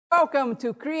Welcome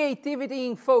to Creativity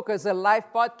in Focus, a live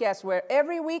podcast where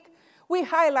every week we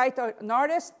highlight an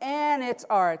artist and its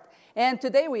art. And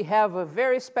today we have a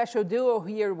very special duo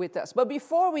here with us. But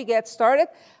before we get started,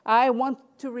 I want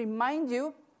to remind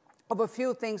you of a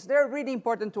few things. They're really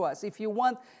important to us. If you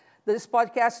want this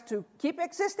podcast to keep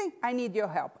existing, I need your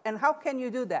help. And how can you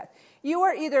do that? You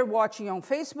are either watching on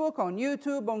Facebook, on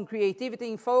YouTube, on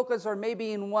Creativity in Focus, or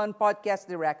maybe in one podcast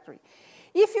directory.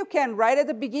 If you can, right at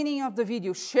the beginning of the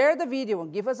video, share the video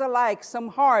and give us a like, some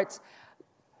hearts,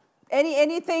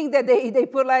 anything that they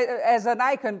put as an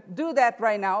icon, do that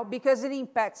right now because it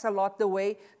impacts a lot the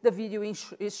way the video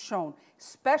is shown,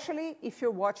 especially if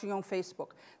you're watching on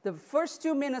Facebook. The first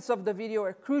 2 minutes of the video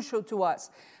are crucial to us.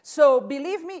 So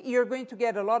believe me, you're going to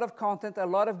get a lot of content, a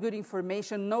lot of good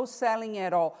information, no selling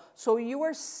at all. So you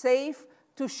are safe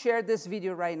to share this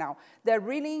video right now. That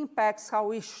really impacts how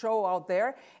we show out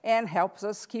there and helps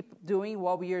us keep doing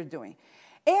what we are doing.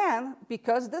 And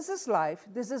because this is live,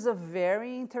 this is a very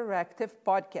interactive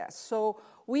podcast. So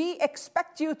we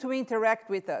expect you to interact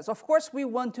with us. Of course, we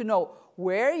want to know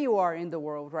where you are in the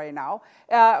world right now.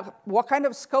 What kind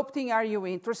of sculpting are you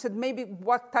interested? Maybe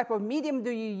what type of medium do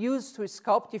you use to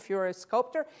sculpt if you're a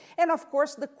sculptor? And of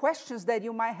course, the questions that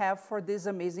you might have for these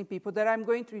amazing people that I'm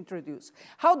going to introduce.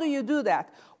 How do you do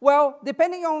that? Well,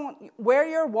 depending on where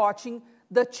you're watching,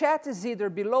 the chat is either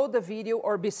below the video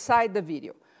or beside the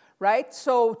video. Right?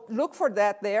 So look for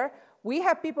that there. We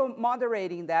have people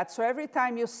moderating that. So every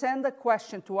time you send a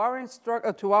question to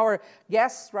our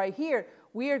guests right here,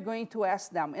 we are going to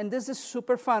ask them. And this is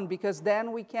super fun because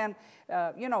then we can,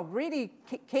 really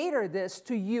cater this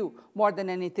to you more than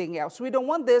anything else. We don't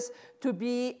want this to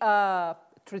be a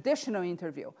traditional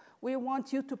interview. We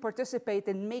want you to participate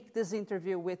and make this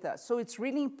interview with us. So it's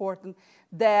really important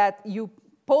that you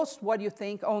post what you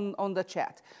think on the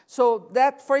chat. So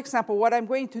that, for example, what I'm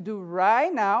going to do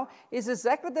right now is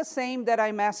exactly the same that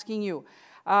I'm asking you.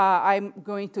 I'm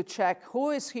going to check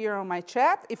who is here on my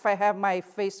chat, if I have my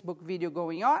Facebook video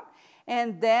going on,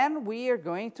 and then we are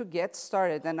going to get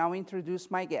started, and I'll introduce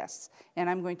my guests. And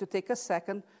I'm going to take a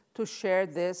second to share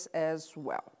this as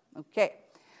well. Okay.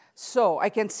 So I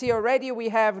can see already we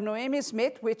have Noemi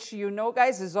Smith, which you know,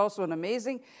 guys, is also an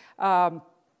amazing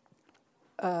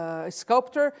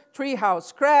sculptor,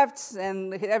 Treehouse Crafts,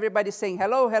 and everybody's saying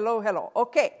hello, hello, hello.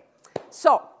 Okay,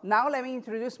 so now let me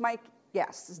introduce my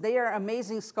guests. They are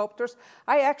amazing sculptors.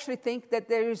 I actually think that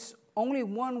there is only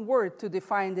one word to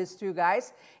define these two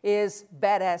guys, is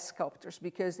badass sculptors,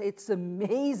 because it's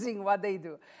amazing what they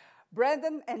do.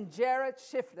 Brandon and Jared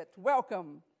Shiflett,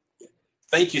 welcome.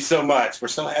 Thank you so much. We're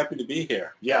so happy to be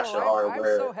here. Yeah, sure. I'm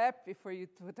so happy for you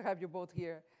to have you both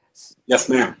here. Yes,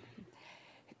 ma'am.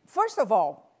 First of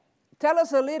all, tell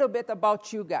us a little bit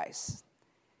about you guys.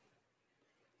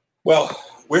 Well,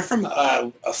 we're from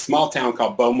a small town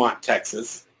called Beaumont,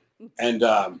 Texas. And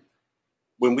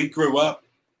when we grew up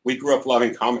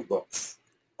loving comic books.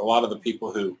 A lot of the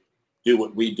people who do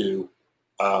what we do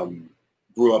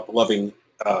grew up loving,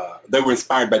 they were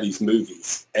inspired by these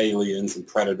movies, Aliens and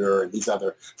Predator and these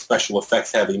other special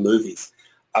effects heavy movies.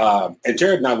 And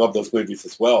Jared and I love those movies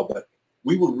as well, but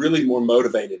we were really more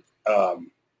motivated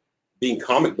being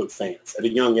comic book fans at a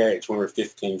young age when we were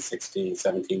 15, 16,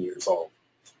 17 years old.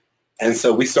 And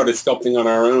so we started sculpting on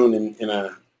our own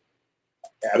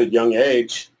at a young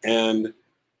age, and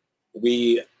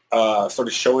we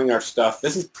started showing our stuff.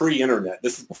 This is pre-internet.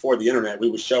 This is before the internet. We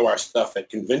would show our stuff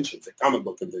at conventions, at comic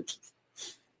book conventions.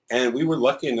 And we were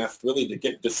lucky enough really to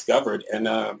get discovered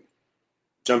and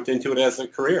jumped into it as a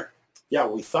career. Yeah,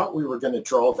 we thought we were going to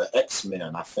draw the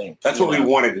X-Men, I think. That's what we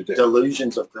wanted to do.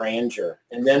 Delusions of Grandeur.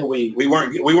 And then we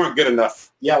weren't good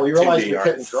enough. Yeah, we realized we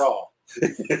couldn't draw.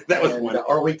 That was one.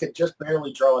 Or we could just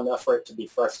barely draw enough for it to be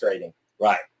frustrating.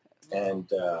 Right. And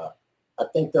I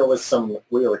think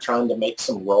we were trying to make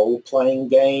some role-playing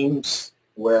games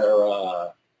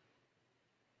where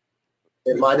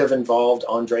it might have involved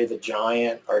Andre the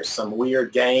Giant or some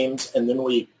weird games. And then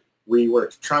we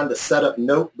were trying to set up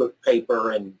notebook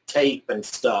paper and tape and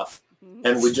stuff,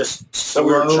 and we just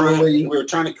slowly... we were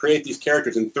trying to create these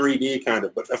characters in 3D kind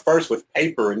of, but at first with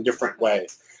paper in different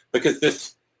ways, because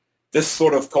this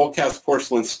sort of cold cast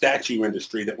porcelain statue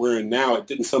industry that we're in now, it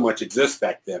didn't so much exist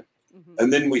back then. Mm-hmm.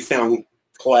 And then we found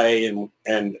clay and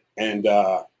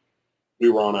we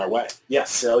were on our way. Yeah,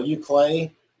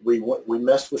 Celluclay. We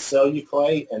messed with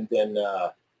Celluclay, and then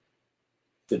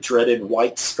the dreaded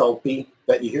white Sculpey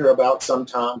that you hear about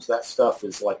sometimes. That stuff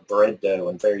is like bread dough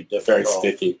and very difficult. Very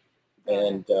sticky.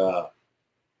 And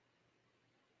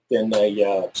then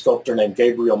a sculptor named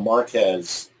Gabriel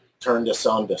Marquez turned us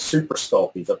on to Super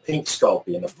Sculpey, the pink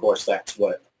Sculpey, and of course that's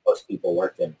what most people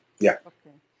work in. Yeah.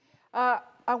 Okay.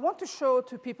 I want to show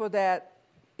to people that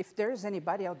if there is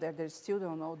anybody out there that still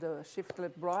don't know the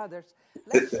Shiflett brothers,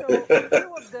 let's show a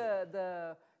few of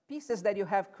the pieces that you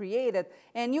have created,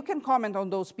 and you can comment on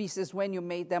those pieces when you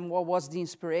made them, what was the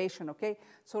inspiration, okay?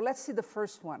 So let's see the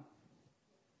first one.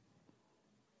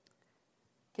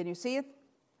 Can you see it?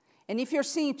 And if you're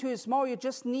seeing too small, you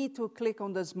just need to click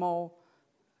on the small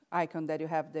icon that you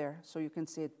have there so you can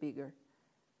see it bigger.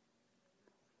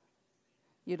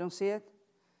 You don't see it?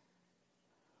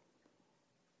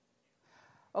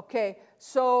 Okay,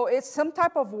 so it's some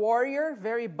type of warrior,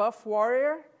 very buff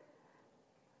warrior.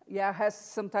 Yeah, has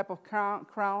some type of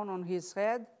crown on his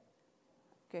head.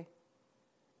 Okay.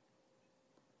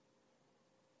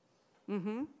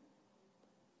 Mm-hmm.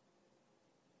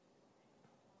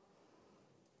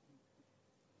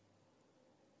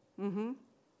 Mm-hmm.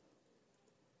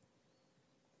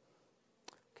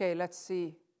 Okay, let's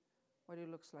see what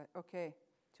it looks like. Okay,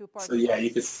 two parts. So yeah, you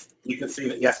can see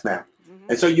that. Yes, ma'am. Mm-hmm.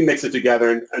 And so you mix it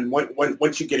together, and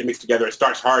once you get it mixed together, it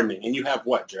starts hardening, and you have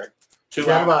what, Jerry? 2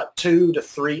 hours? About 2 to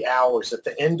 3 hours. At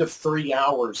the end of 3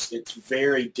 hours, it's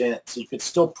very dense. You could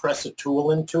still press a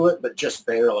tool into it, but just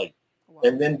barely. Wow.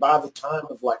 And then by the time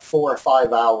of like 4 or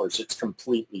 5 hours, it's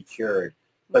completely cured.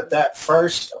 Mm-hmm. But that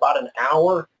first about an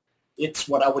hour, it's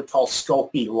what I would call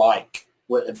Sculpey-like,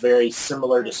 very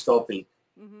similar to Sculpey.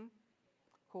 Mm-hmm.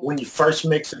 Cool. When you first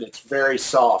mix it, it's very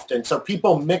soft. And so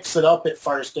people mix it up at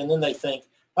first, and then they think,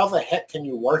 how the heck can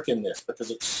you work in this?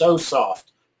 Because it's so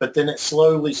soft. But then it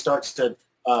slowly starts to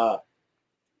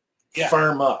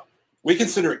firm up. We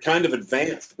consider it kind of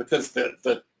advanced because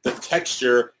the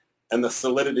texture and the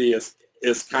solidity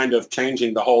is kind of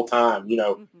changing the whole time. You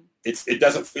know, mm-hmm. it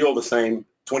doesn't feel the same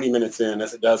 20 minutes in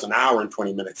as it does an hour and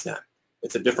 20 minutes in.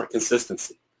 It's a different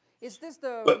consistency. Is this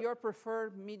your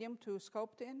preferred medium to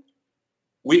sculpt in?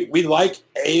 We like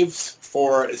Aves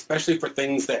especially for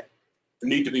things that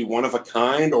need to be one of a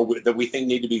kind or that we think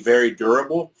need to be very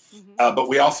durable. Mm-hmm. But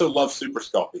we also love Super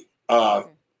Sculpey. Okay.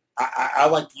 I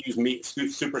like to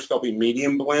use Super Sculpey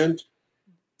medium blend,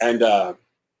 and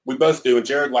we both do. And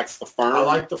Jared likes the firm. I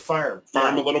like the firm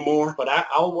a little more. But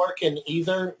I'll work in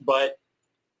either. But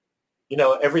you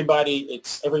know,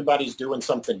 everybody's doing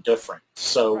something different.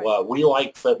 So right. We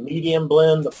like the medium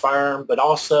blend, the firm, but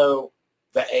also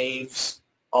the Aves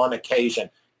on occasion.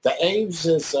 The Aves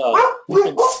is you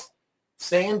can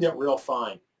sand it real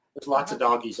fine. There's lots of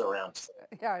doggies around.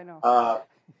 Yeah, I know.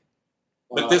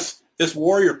 But this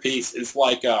warrior piece is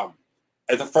like at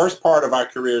the first part of our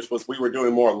careers was we were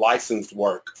doing more licensed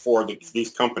work for these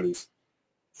companies,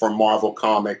 for Marvel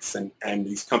Comics and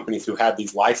these companies who had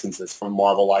these licenses from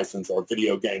Marvel license or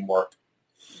video game work.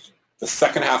 The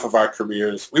second half of our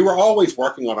careers, we were always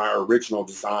working on our original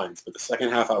designs, but the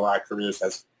second half of our careers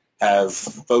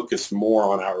has focused more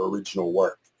on our original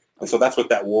work. And so that's what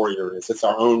that warrior is. It's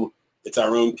our own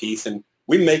piece, and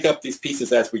we make up these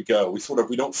pieces as we go.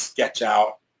 We don't sketch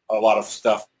out a lot of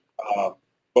stuff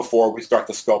before we start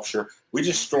the sculpture. We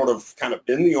just sort of kind of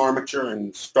bend the armature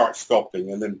and start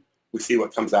sculpting, and then we see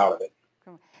what comes out of it.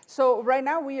 So right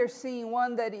now we are seeing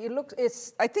one that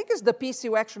I think it's the piece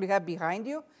you actually have behind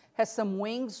you. Has some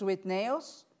wings with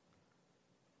nails.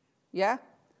 Yeah?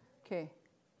 Okay.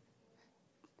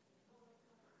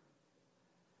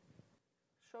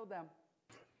 Show them.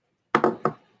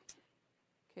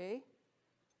 Okay.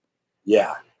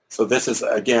 Yeah. So this is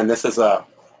an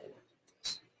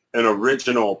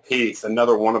original piece,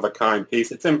 another one-of-a-kind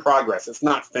piece. It's in progress. It's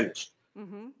not finished.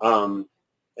 Mm-hmm.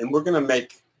 And we're going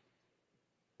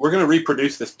to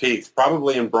reproduce this piece,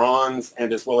 probably in bronze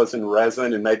and as well as in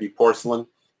resin and maybe porcelain.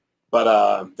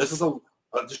 But this is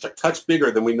just a touch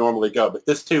bigger than we normally go. But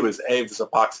this, too, is Aves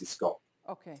epoxy sculpt.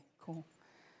 Okay, cool.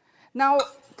 Now,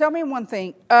 tell me one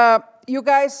thing. You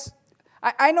guys,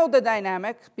 I know the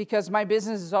dynamic because my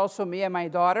business is also me and my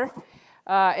daughter.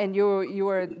 And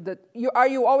are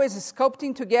you always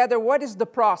sculpting together? What is the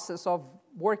process of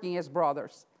working as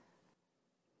brothers?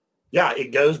 Yeah,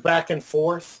 it goes back and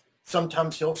forth.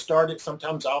 Sometimes he'll start it.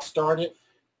 Sometimes I'll start it.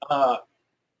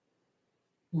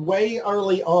 Way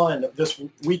early on,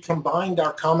 we combined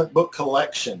our comic book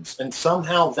collections, and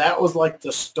somehow that was like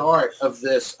the start of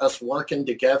us working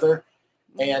together.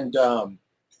 And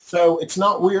so it's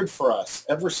not weird for us.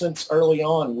 Ever since early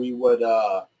on, we would,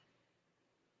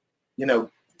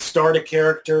 start a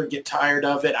character, get tired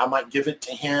of it. I might give it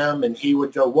to him, and he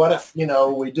would go, what if,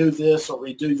 we do this or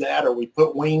we do that, or we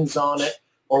put wings on it,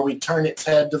 or we turn its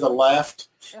head to the left.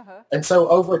 Uh-huh. And so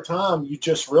over time, you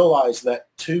just realize that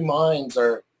two minds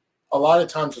are, a lot of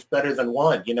times it's better than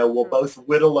one. We'll both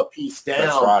whittle a piece down.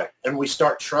 That's right. And we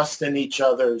start trusting each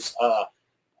other's,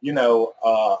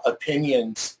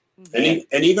 opinions. And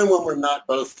even when we're not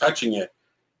both touching it,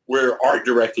 we're art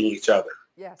directing each other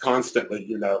constantly,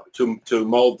 to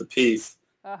mold the piece.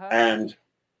 And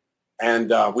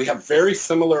we have very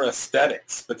similar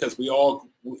aesthetics because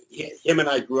him and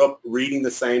I grew up reading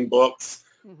the same books,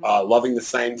 loving the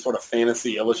same sort of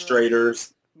fantasy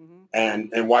illustrators,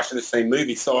 and watching the same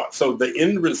movies. So the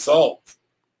end result,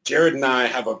 Jared and I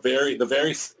have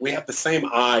we have the same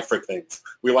eye for things.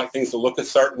 We like things to look a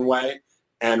certain way,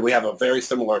 and we have a very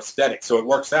similar aesthetic. So it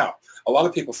works out. A lot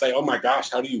of people say, "Oh my gosh,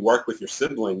 how do you work with your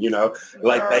sibling?"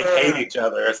 Like they hate each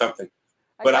other or something.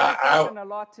 But I a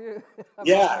lot too. About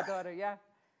my daughter,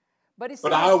 but it's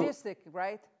artistic,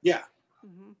 right? Yeah.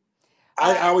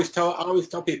 I always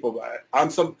tell people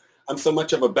I'm so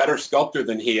much of a better sculptor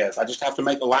than he is. I just have to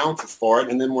make allowances for it,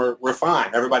 and then we're fine.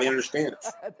 Everybody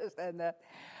understands. I understand that.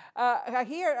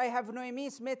 Here I have Noemi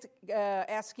Smith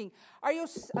asking, are you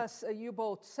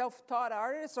both self-taught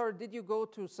artists, or did you go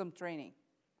to some training?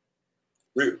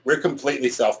 We're completely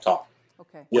self-taught.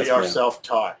 Okay. We are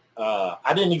self-taught.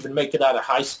 I didn't even make it out of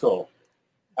high school.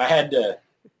 I had to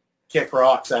kick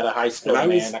rocks out of high school, I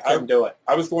couldn't do it.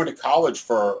 I was going to college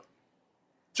for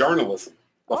journalism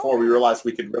before we realized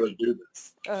we could really do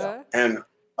this. And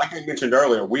like I mentioned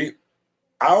earlier,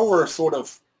 our sort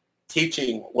of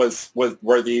teaching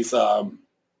were these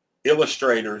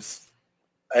illustrators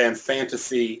and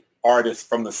fantasy artists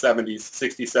from the 70s,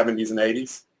 60s, 70s, and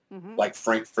 80s, like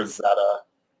Frank Frazetta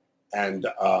and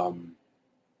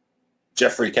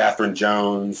Jeffrey Catherine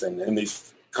Jones and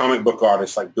these comic book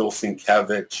artists like Bill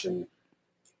Sienkiewicz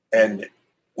and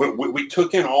we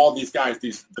took in all these guys,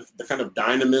 the kind of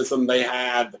dynamism they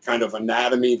had, the kind of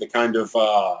anatomy, the kind of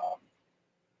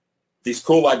these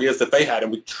cool ideas that they had,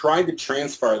 and we tried to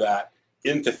transfer that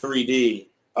into 3D,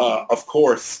 of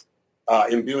course,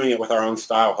 imbuing it with our own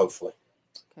style, hopefully.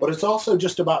 But it's also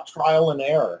just about trial and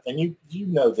error, and you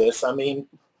know this. I mean,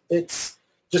 it's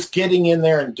just getting in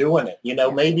there and doing it.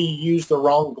 Maybe you use the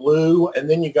wrong glue, and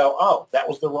then you go, oh, that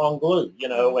was the wrong glue,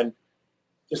 and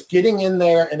just getting in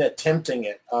there and attempting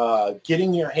it,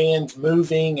 getting your hands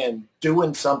moving and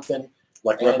doing something.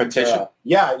 Like repetition?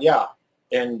 Yeah.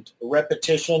 And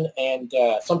repetition, and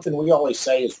something we always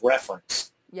say is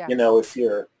reference. Yeah. If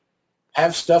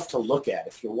have stuff to look at.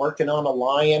 If you're working on a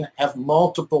lion, have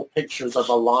multiple pictures of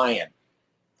a lion.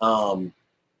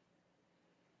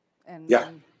 Yeah.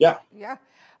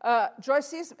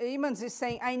 Joyce Emmons is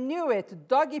saying, I knew it.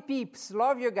 Doggy peeps.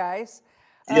 Love you guys.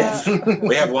 Yes.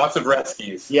 We have lots of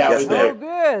rescues. Yeah, yes, we do. Oh,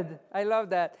 good. I love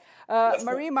that.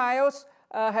 Marie Miles,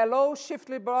 hello,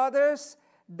 Shiflett brothers.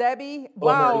 Debbie,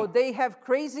 wow, Marie. they have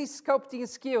crazy sculpting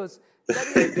skills.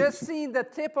 Debbie, you're just seeing the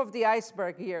tip of the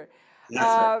iceberg here.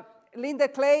 Yes, Linda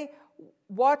Clay,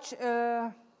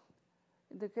 watching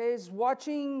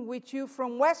with you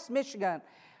from West Michigan.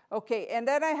 Okay, and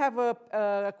then I have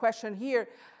a question here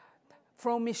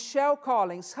from Michelle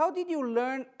Collins. How did you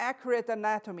learn accurate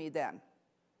anatomy then?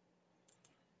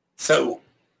 So,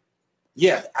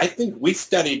 yeah, I think we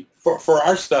studied, for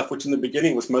our stuff, which in the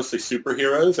beginning was mostly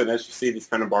superheroes, and as you see, these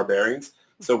kind of barbarians.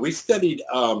 So we studied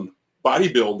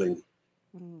bodybuilding.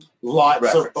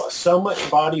 So much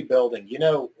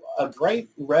bodybuilding. A great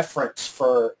reference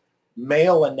for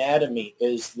male anatomy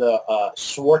is the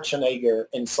Schwarzenegger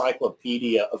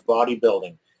Encyclopedia of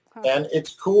Bodybuilding. And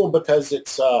it's cool because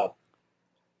it's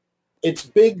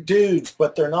big dudes,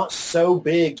 but they're not so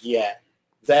big yet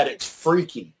that it's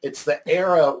freaky. It's the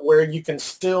era where you can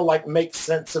still make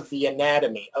sense of the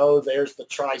anatomy. Oh, there's the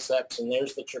triceps, and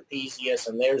there's the trapezius,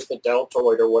 and there's the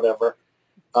deltoid or whatever.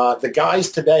 The guys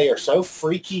today are so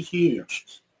freaky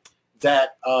huge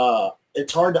that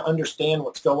it's hard to understand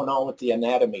what's going on with the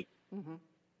anatomy.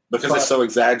 Because it's so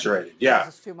exaggerated. Yeah.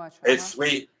 It's too much.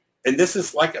 And this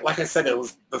is like I said, it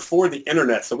was before the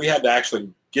internet, so we had to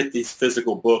actually get these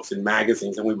physical books and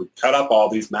magazines, and we would cut up all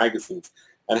these magazines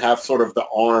and have sort of the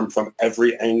arm from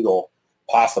every angle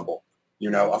possible.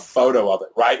 A photo of it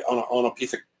right on a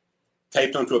piece of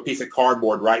taped onto a piece of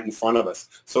cardboard right in front of us.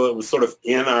 So it was sort of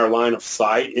in our line of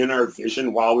sight, in our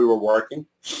vision while we were working.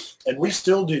 And we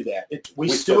still do that. We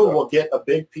still will get a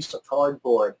big piece of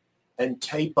cardboard and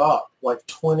tape up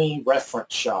 20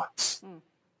 reference shots.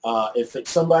 If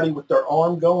it's somebody with their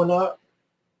arm going up,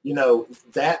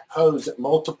 that pose at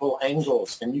multiple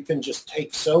angles, and you can just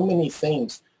take so many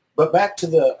things. But back to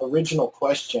the original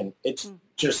question, it's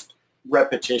just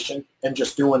repetition and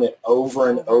just doing it over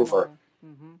and over.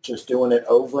 Just doing it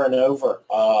over and over.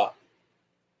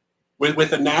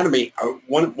 With anatomy,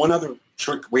 one other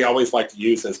trick we always like to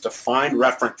use is to find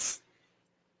reference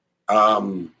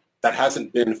that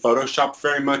hasn't been photoshopped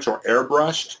very much or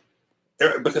airbrushed,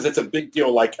 because it's a big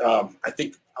deal. I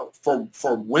think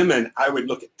for women, I would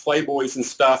look at Playboys and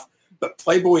stuff, but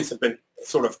Playboys have been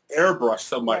sort of airbrushed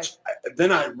so much. Right.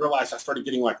 Then I realized I started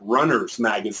getting like runners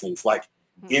magazines, like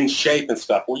In Shape and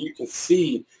stuff, where you can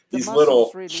see these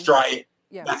little really.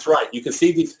 Yeah. That's right. You can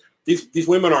see these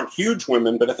women aren't huge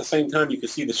women, but at the same time, you can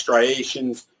see the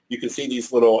striations. You can see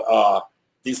these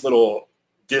little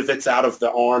divots out of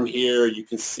the arm here. You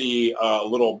can see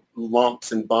little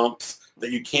lumps and bumps that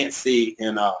you can't see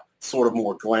in sort of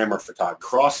more glamour photography.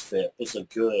 CrossFit is a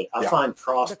good. I find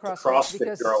CrossFit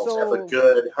girls have a so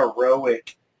good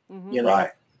heroic. You know.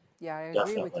 Right. Yeah, I agree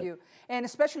Definitely. with you. And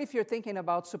especially if you're thinking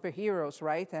about superheroes,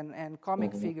 right? And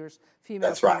comic figures, female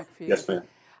That's comic right. figures. Yes,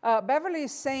 ma'am. Beverly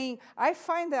is saying, I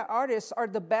find that artists are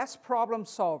the best problem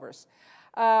solvers.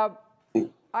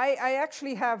 I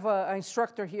actually have an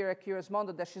instructor here at Curious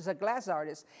Mondo that she's a glass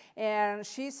artist, and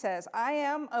she says, I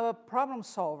am a problem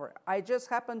solver. I just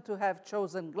happen to have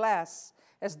chosen glass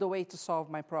as the way to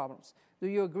solve my problems. Do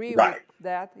you agree with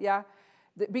that? Yeah?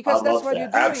 Because that's what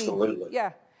you're doing. Absolutely.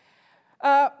 Yeah.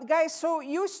 Guys, so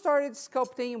you started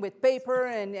sculpting with paper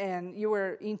and you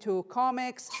were into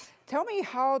comics. Tell me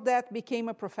how that became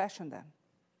a profession then.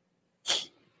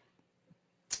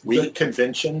 The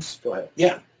conventions. Go ahead.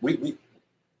 Yeah, we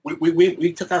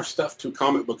took our stuff to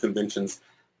comic book conventions,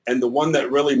 and the one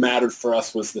that really mattered for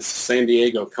us was the San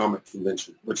Diego Comic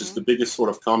Convention, which is the biggest sort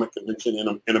of comic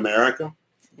convention in America.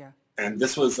 Yeah. And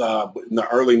this was in the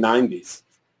early 90s.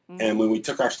 And when we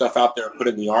took our stuff out there and put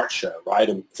it in the art show, right?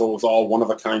 And so it was all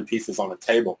one-of-a-kind pieces on a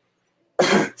table.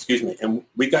 Excuse me. And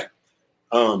we got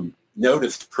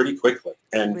noticed pretty quickly.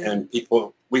 And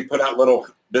people, we put out little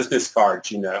business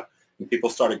cards, and people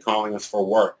started calling us for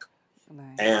work.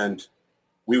 Nice. And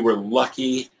we were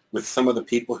lucky with some of the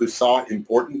people who saw it,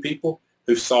 important people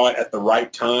who saw it at the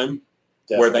right time,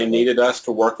 where they needed us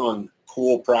to work on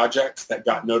cool projects that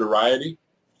got notoriety.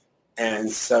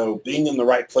 And so being in the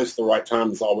right place at the right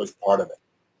time is always part of it.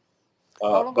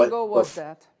 How long ago was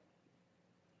that?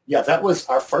 Yeah, that was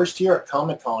our first year at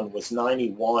Comic-Con was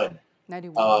 91.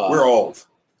 91. We're old.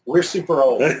 We're super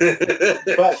old.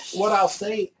 But what I'll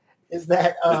say is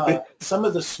that some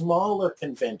of the smaller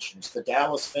conventions, the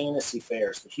Dallas Fantasy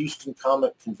Fairs, the Houston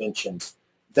Comic Conventions,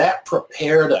 that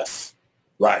prepared us,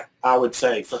 right, I would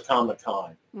say, for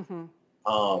Comic-Con.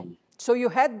 So you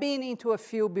had been into a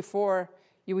field before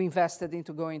you invested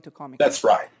into going to Comic-Con. That's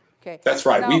right. Okay. That's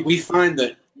right. Now, we find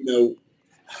that,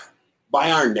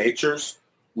 by our natures,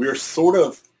 we're sort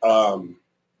of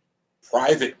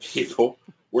private people.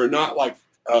 We're not like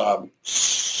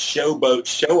showboat,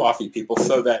 show-offy people,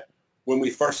 so that when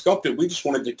we first sculpted, we just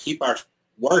wanted to keep our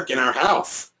work in our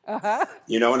house. And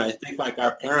I think like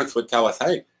our parents would tell us,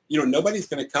 hey, nobody's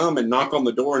going to come and knock on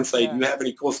the door and say, do you have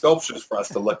any cool sculptures for us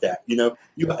to look at?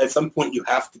 At some point you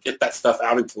have to get that stuff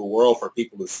out into the world for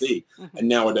people to see. And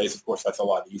nowadays, of course, that's a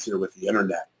lot easier with the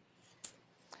internet.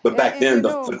 But back then,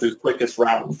 the quickest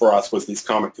route for us was these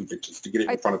comic conventions to get it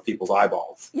in front of people's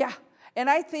eyeballs. Yeah. And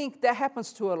I think that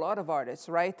happens to a lot of artists,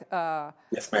 right?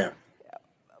 Yes, ma'am.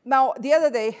 Now, the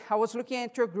other day, I was looking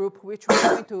at your group, which we're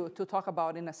going to talk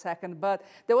about in a second, but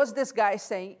there was this guy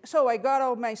saying, so I got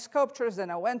all my sculptures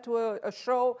and I went to a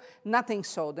show, nothing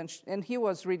sold, and he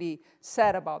was really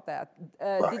sad about that.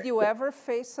 Right. Did you ever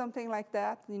face something like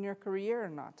that in your career or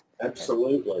not?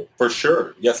 Absolutely. For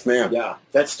sure. Yes, ma'am. Yeah,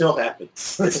 that still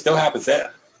happens. It still happens.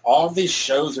 All of these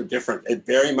shows are different. It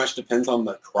very much depends on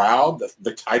the crowd,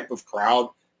 the type of crowd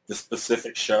the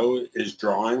specific show is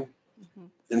drawing.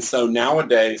 And so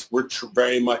nowadays, we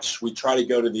try to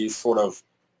go to these sort of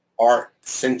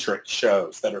art-centric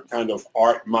shows that are kind of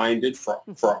art-minded for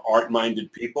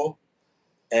art-minded people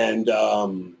and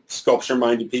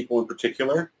sculpture-minded people in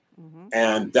particular.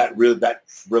 And that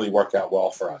really worked out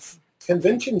well for us.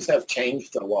 Conventions have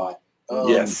changed a lot.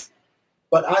 Yes.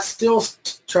 But I still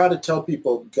try to tell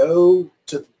people, go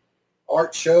to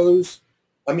art shows.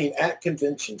 At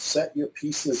conventions, set your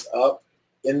pieces up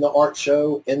in the art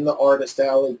show, in the artist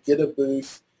alley, get a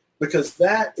booth, because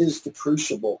that is the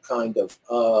crucible kind of,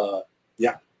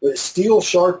 steel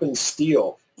sharpens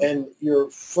steel. And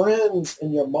your friends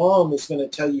and your mom is going to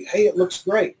tell you, hey, it looks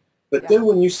great. But then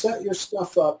when you set your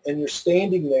stuff up and you're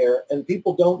standing there and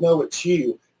people don't know it's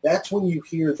you, that's when you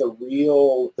hear the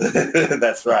real.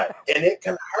 That's right. And it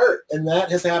can hurt. And that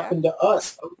has happened to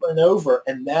us over and over.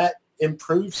 And that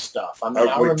improves stuff. I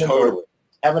remember totally.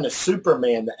 Having a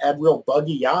Superman that had real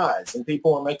buggy eyes and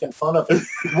people were making fun of it.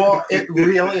 Well, it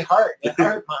really hurt. It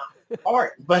hurt my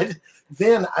heart. But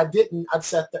then I'd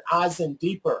set the eyes in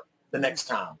deeper the next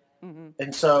time.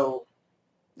 And so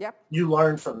you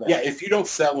learn from that. Yeah, if you don't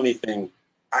sell anything,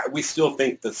 we still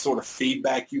think the sort of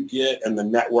feedback you get and the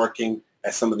networking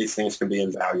at some of these things can be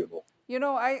invaluable. You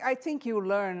know, I think you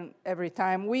learn every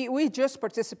time. We just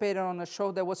participated on a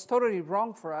show that was totally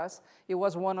wrong for us. It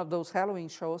was one of those Halloween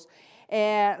shows.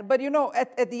 But, you know,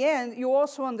 at the end, you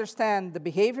also understand the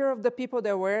behavior of the people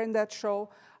that were in that show,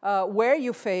 where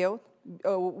you failed.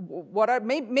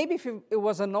 Maybe if it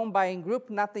was a non-buying group,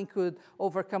 nothing could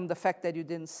overcome the fact that you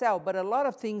didn't sell. But a lot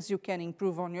of things you can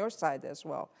improve on your side as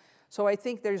well. So I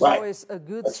think there's always a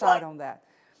good side on that.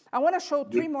 I want to show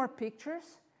 3 more pictures.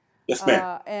 Yes,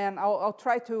 ma'am. And I'll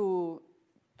try to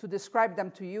describe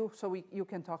them to you so you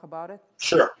can talk about it.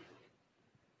 Sure.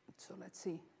 So let's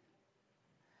see.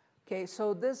 Okay,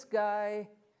 so this guy,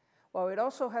 well, it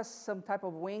also has some type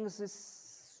of wings.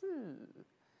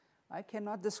 I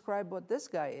cannot describe what this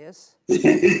guy is.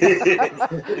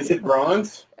 Is it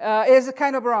bronze? It's a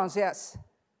kind of bronze, yes.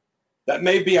 That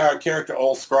may be our character,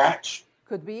 Old Scratch.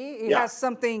 Could be. It has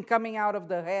something coming out of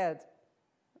the head,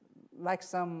 like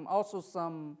some,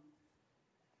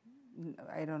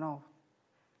 I don't know.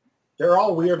 They're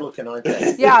all weird looking, aren't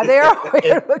they? Yeah, they are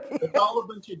weird looking. It's all a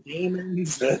bunch of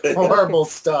demons, horrible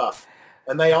stuff.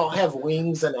 And they all have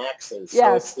wings and axes.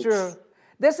 Yes, so true.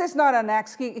 This is not an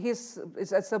axe. He's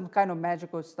some kind of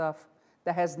magical stuff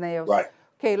that has nails. Right.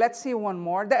 Okay, let's see one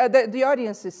more. The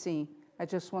audience is seeing. I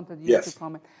just wanted you to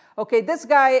comment. Okay, this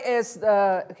guy is,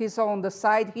 he's on the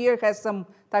side here, has some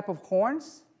type of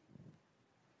horns.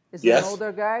 Is he an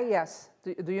older guy? Yes.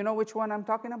 Do you know which one I'm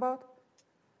talking about?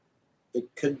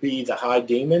 It could be the high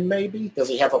demon, maybe. Does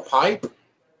he have a pipe?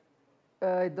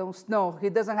 I don't know. He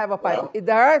doesn't have a pipe.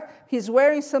 No. He's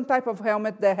wearing some type of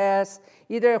helmet that has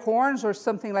either horns or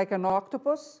something like an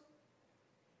octopus.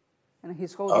 And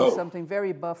he's holding something.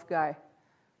 Very buff guy.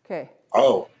 Okay.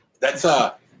 Oh, that's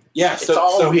it's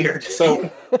all weird.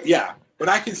 So yeah, but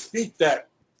I can speak that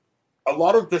a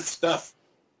lot of this stuff,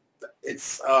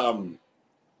 it's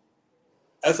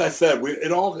as I said,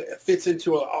 it all fits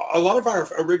into a lot of our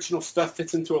original stuff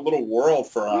fits into a little world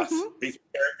for us. Mm-hmm. These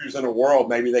characters in a world,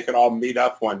 maybe they could all meet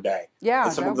up one day. Yeah,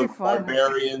 and some of them are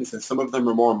barbarians, and some of them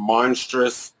are more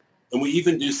monstrous. And we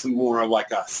even do some more like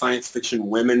science fiction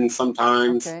women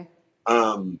sometimes. Okay.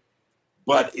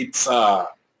 But it's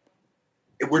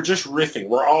we're just riffing.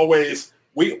 We're always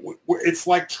it's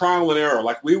like trial and error.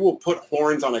 Like we will put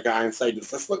horns on a guy and say,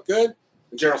 "Does this look good?"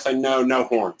 And Jared will say, "No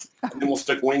horns," and then we'll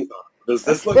stick wings on. Does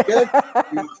this look good?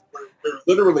 We're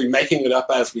literally making it up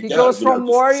as we go. He goes from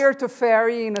warrior to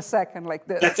fairy in a second like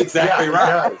this. That's exactly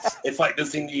right. It's like,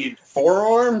 does he need 4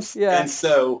 arms? Yeah. And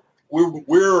so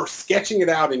we're sketching it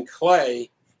out in clay,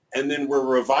 and then we're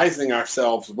revising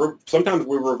ourselves. Sometimes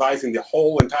we're revising the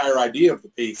whole entire idea of the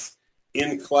piece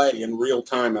in clay in real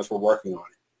time as we're working on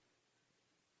it.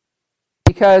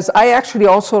 Because I actually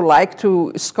also like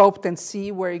to sculpt and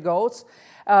see where it goes.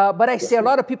 But I see a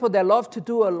lot of people that love to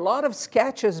do a lot of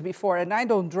sketches before, and I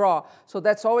don't draw. So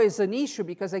that's always an issue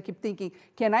because I keep thinking,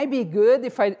 can I be good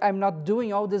if I'm not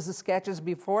doing all these sketches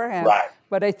beforehand? Right.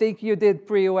 But I think you did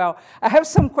pretty well. I have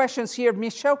some questions here.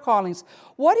 Michelle Collins,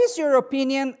 what is your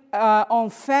opinion on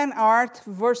fan art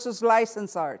versus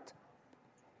licensed art?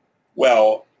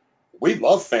 Well, we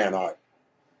love fan art.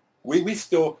 We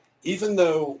still, even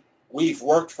though we've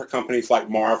worked for companies like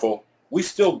Marvel, we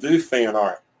still do fan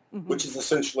art. Mm-hmm. Which is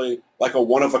essentially like a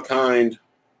one-of-a-kind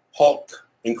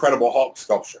Incredible Hulk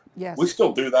sculpture. Yes. We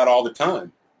still do that all the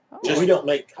time. Just we don't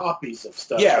make copies of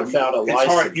stuff without a it's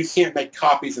license. Hard. You can't make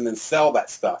copies and then sell that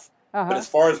stuff. Uh-huh. But as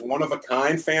far as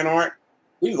one-of-a-kind fan art,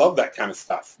 we love that kind of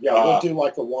stuff. Yeah, we'll do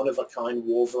like a one-of-a-kind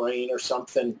Wolverine or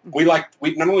something. We not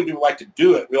only do we like to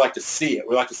do it, we like to see it.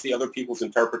 We like to see other people's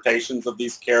interpretations of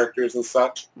these characters and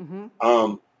such.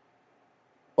 Mm-hmm.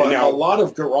 But now, a lot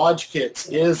of garage kits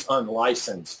is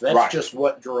unlicensed. That's just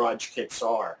what garage kits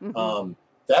are. Mm-hmm.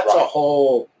 That's a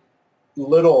whole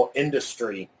little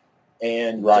industry.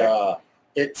 And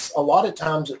it's a lot of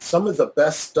times it's some of the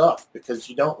best stuff because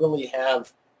you don't really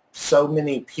have so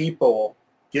many people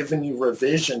giving you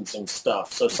revisions and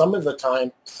stuff. So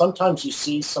sometimes you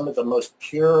see some of the most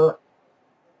pure,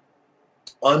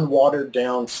 unwatered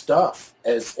down stuff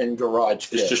as in garage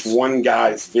kits. It's just one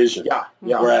guy's vision. Yeah.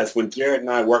 Whereas when Jared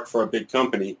and I work for a big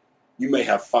company, you may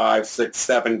have 5, 6,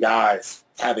 7 guys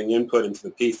having input into the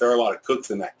piece. There are a lot of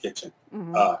cooks in that kitchen.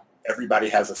 Mm-hmm. Everybody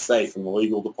has a say, from the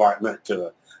legal department to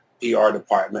the PR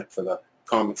department for the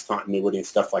comics continuity and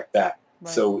stuff like that.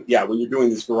 Right. So when you're doing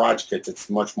these garage kits,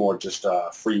 it's much more just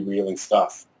freewheeling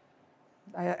stuff.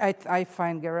 I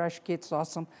find garage kits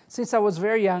awesome since I was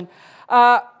very young.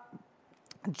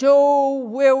 Joe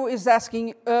Will is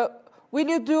asking, will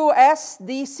you do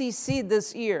SDCC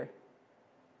this year?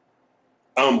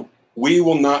 We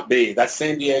will not be. That's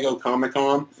San Diego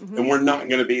Comic-Con, and we're not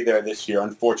going to be there this year,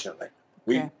 unfortunately.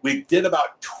 We did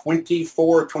about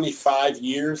 24, 25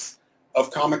 years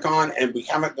of Comic-Con, and we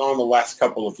haven't gone the last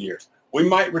couple of years. We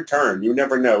might return. You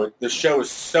never know. The show is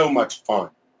so much fun.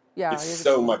 Yeah, it's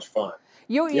so much fun.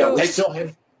 You it takes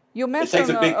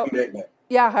a big commitment.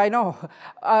 Yeah, I know.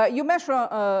 You mentioned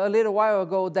a little while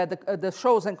ago that the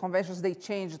shows and conventions, they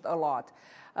changed a lot.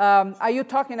 Are you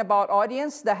talking about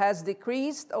audience that has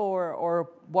decreased or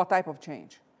what type of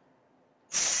change?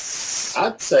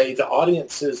 I'd say the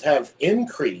audiences have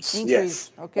increased.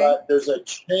 Yes. Okay. But there's a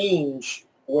change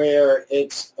where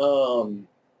it's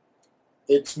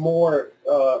more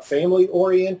family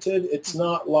oriented. It's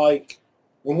not like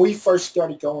when we first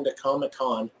started going to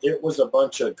Comic-Con, it was a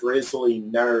bunch of grizzly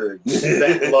nerds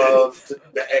that loved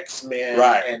the X-Men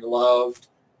and loved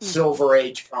Silver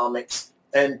Age comics.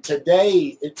 And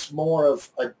today it's more of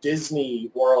a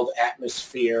Disney World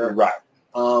atmosphere.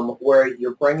 Where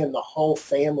you're bringing the whole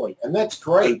family. And that's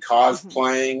great. And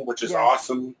cosplaying, which is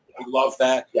awesome. I love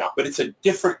that. Yeah. But it's a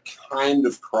different kind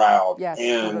of crowd. Yes,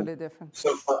 and totally different.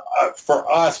 So for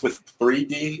us with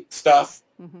 3D stuff,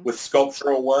 with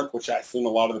sculptural work, which I assume a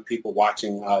lot of the people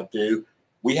watching do,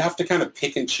 we have to kind of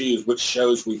pick and choose which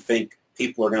shows we think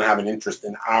people are going to have an interest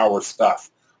in our stuff,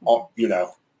 our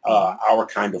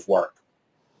kind of work.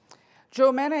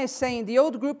 Joe Manna is saying, the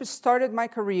old group started my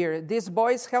career. These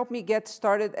boys helped me get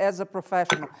started as a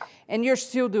professional. And you're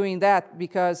still doing that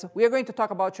because we are going to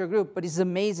talk about your group, but it's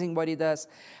amazing what he does.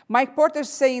 Mike Porter's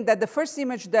saying that the first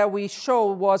image that we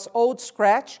showed was Old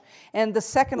Scratch, and the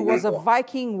second was a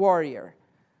Viking warrior.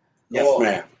 Yes,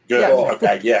 ma'am. Good. Yeah.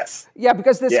 Okay, yes. Yeah,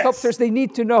 because the sculptors, they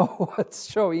need to know what's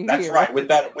showing That's here. That's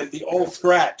right. With the Old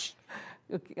Scratch,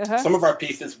 some of our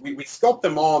pieces, we sculpt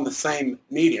them all in the same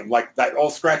medium. Like that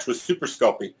Old Scratch was super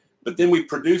sculpting, but then we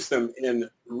produce them in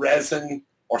resin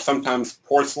or sometimes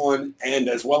porcelain and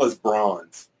as well as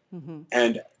bronze.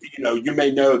 And, you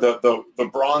may know the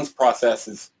bronze process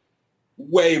is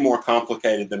way more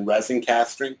complicated than resin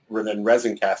casting.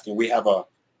 We have a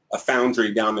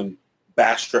foundry down in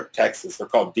Bastrop, Texas. They're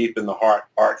called Deep in the Heart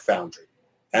Art Foundry.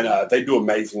 And they do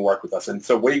amazing work with us. And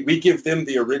so we give them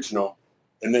the original,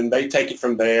 and then they take it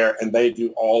from there and they do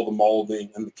all the molding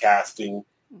and the casting.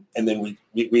 And then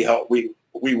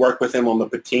we work with them on the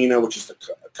patina, which is the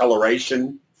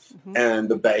coloration and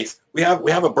the base. We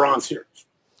have a bronze here.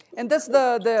 And does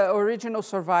the original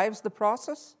survives the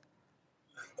process?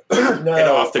 No, it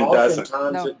often doesn't.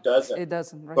 Oftentimes it doesn't. It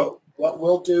doesn't, right? But what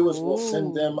we'll do is we'll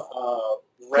send them a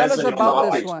Tell us resin about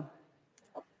copy. this one.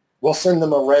 We'll send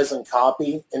them a resin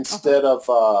copy instead of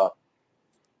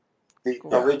the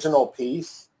original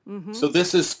piece. So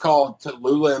this is called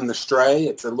Tallulah and the Stray.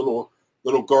 It's a little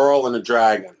girl and a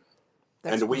dragon.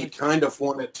 That's and we great. kind of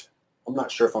want it, I'm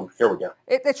not sure if here we go.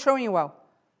 It's showing you well.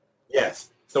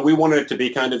 Yes. So we wanted it to be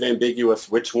kind of ambiguous,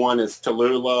 which one is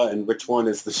Tallulah and which one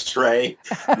is the Stray.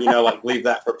 Leave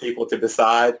that for people to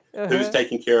decide who's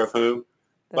taking care of whom.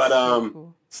 That's But so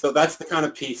cool. so that's the kind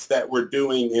of piece that we're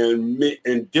doing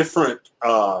in different,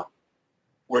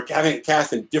 we're having it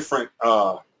cast in different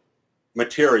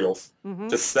materials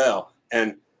to sell.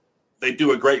 And they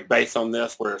do a great base on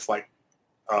this where it's like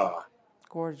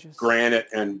Gorgeous. granite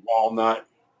and walnut.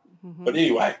 But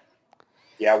anyway.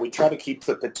 Yeah, we try to keep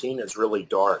the patinas really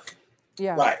dark.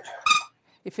 Yeah. Right.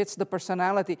 It fits the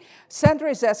personality.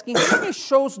 Sandra is asking, how many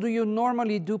shows do you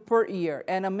normally do per year?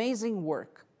 And amazing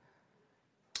work.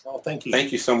 Oh, thank you.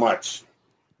 Thank you so much.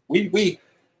 We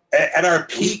at our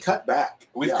peak cut back.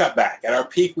 We've cut back. At our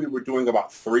peak, we were doing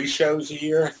about 3 shows a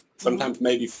year, sometimes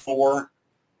maybe 4.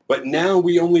 But now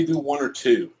we only do 1 or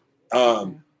 2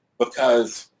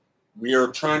 because we are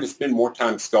trying to spend more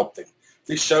time sculpting.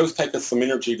 These shows take us some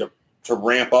energy to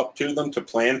ramp up to them, to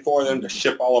plan for them, to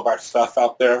ship all of our stuff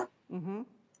out there,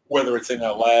 whether it's in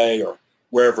LA or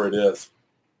wherever it is.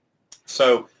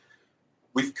 So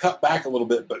we've cut back a little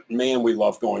bit, but man, we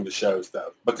love going to shows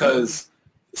though, because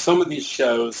some of these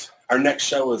shows, our next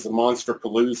show is a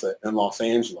Monsterpalooza in Los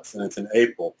Angeles, and it's in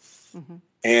April.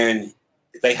 And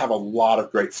they have a lot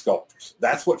of great sculptors.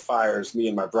 That's what fires me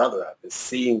and my brother up, is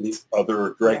seeing these other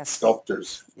great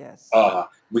sculptors. Yes.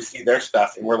 We see their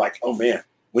stuff and we're like, oh man,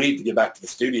 we need to get back to the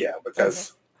studio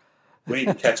because we need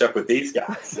to catch up with these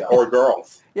guys or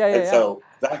girls. So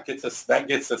that gets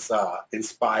us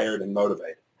inspired and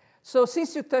motivated. So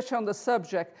since you touch on the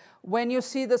subject, when you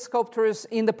see the sculptors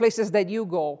in the places that you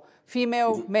go,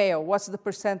 female, male, what's the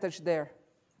percentage there?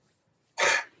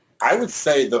 I would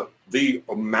say the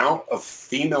amount of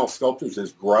female sculptors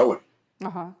is growing.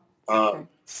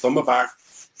 Some of our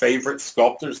favorite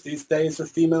sculptors these days are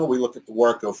female. We look at the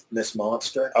work of Miss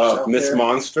Monster. Miss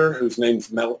Monster, whose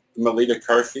name's Melita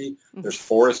Curfey. There's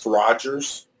Forrest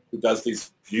Rogers, who does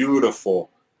these beautiful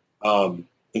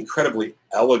incredibly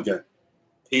elegant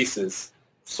pieces,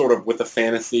 sort of with a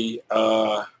fantasy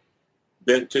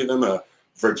bent to them.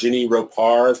 Virginie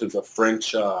Ropars, who's a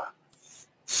French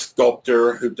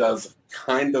sculptor who does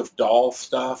kind of doll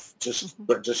stuff,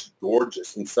 but just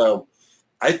gorgeous. And so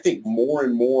I think more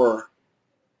and more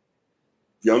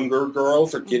younger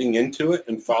girls are getting into it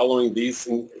and following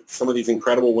some of these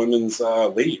incredible women's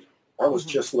lead. I was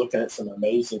just looking at some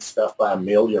amazing stuff by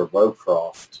Amelia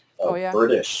Rowcroft, a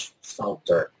British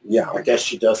sculptor. Yeah, I guess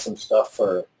she does some stuff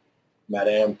for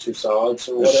Madame Tussauds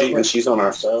or whatever. She's on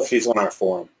our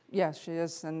forum. Yeah, she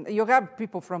is. And you have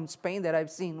people from Spain that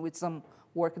I've seen with some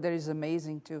work that is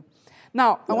amazing too.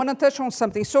 Now, I want to touch on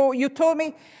something. So you told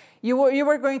me you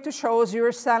were going to shows, you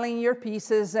were selling your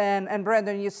pieces, and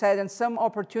Brandon, you said, and some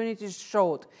opportunities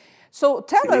showed. So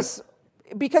tell us,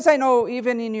 because I know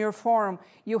even in your forum,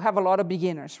 you have a lot of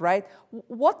beginners, right?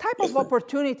 What type of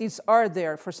opportunities are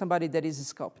there for somebody that is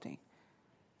sculpting?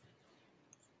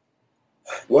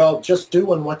 Well, just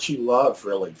doing what you love,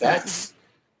 really. That's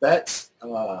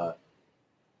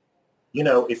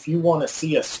if you want to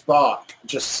see a Spock,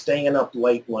 just staying up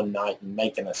late one night and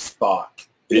making a Spock.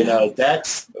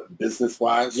 That's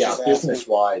business-wise. Yeah,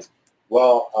 business-wise.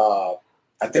 Well,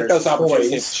 I think those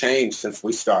opportunities have changed since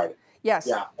we started. Yes.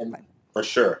 Yeah, and for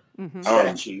sure.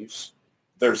 Statues.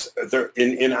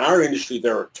 In our industry,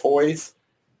 there are toys.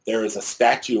 There is a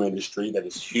statue industry that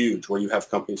is huge, where you have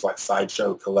companies like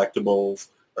Sideshow Collectibles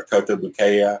or Coto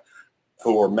Bouquet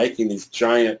who are making these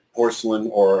giant porcelain,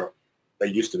 or they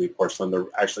used to be porcelain. They're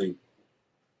actually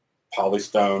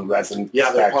polystone resin.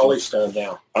 Yeah, they're polystone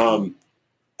now.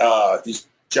 These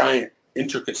giant,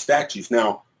 intricate statues.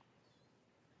 Now,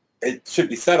 it should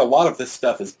be said, a lot of this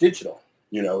stuff is digital.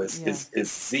 Is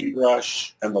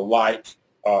ZBrush and the like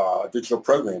digital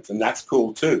programs, and that's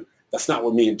cool too. That's not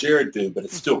what me and Jared do, but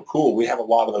it's still cool. We have a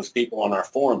lot of those people on our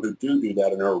forum who do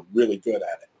that and are really good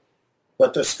at it.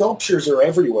 But the sculptures are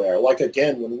everywhere. Like,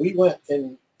 again, when we went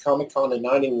in Comic-Con in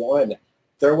 91,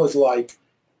 there was like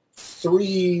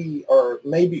 3 or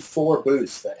maybe 4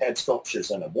 booths that had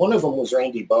sculptures in them. One of them was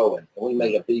Randy Bowen, and we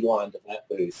made a beeline to that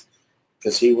booth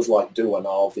because he was like doing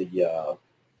all the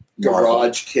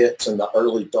garage kits and the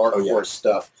early Dark Horse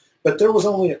stuff. But there was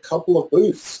only a couple of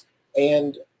booths,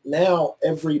 and now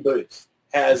every booth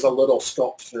has a little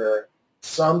sculpture,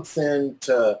 something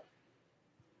to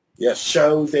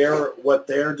show what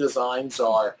their designs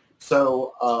are.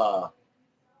 So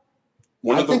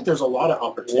I think there's a lot of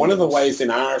opportunities. One of the ways in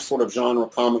our sort of genre,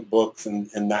 comic books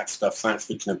and that stuff, science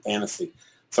fiction and fantasy,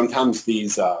 sometimes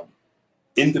these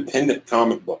independent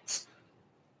comic books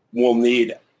will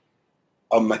need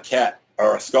a maquette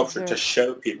or a sculpture to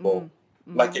show people.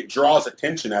 Like, it draws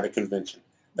attention at a convention.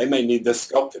 They may need this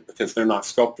sculpted because they're not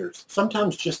sculptors.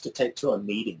 Sometimes just to take to a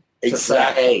meeting.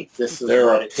 Exactly. Say, hey, there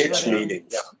are pitch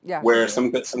meetings where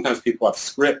sometimes people have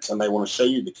scripts and they want to show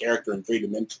you the character in 3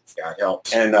 dimensions. Yeah, it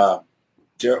helps. And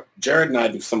Jared and I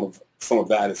do some of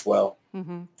that as well.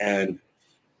 And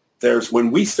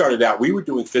when we started out, we were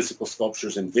doing physical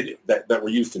sculptures in video that were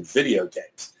used in video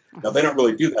games. Now, they don't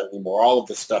really do that anymore. All of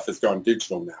this stuff has gone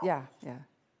digital now. Yeah.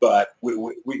 But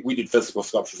we did physical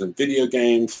sculptures in video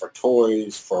games, for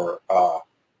toys, for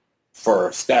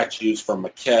statues, for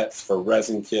maquettes, for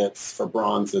resin kits, for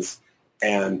bronzes,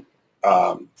 and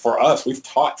for us, we've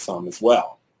taught some as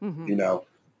well.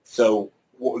 So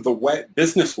the way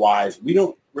business-wise, we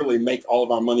don't really make all of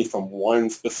our money from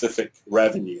one specific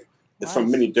revenue. It's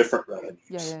from many different revenues.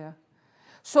 Yeah.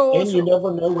 You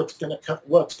never know what's going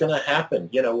to happen.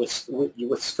 With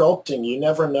sculpting, you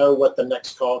never know what the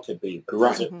next call could be,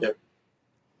 because it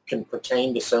can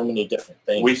pertain to so many different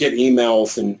things. We get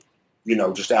emails and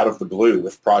just out of the blue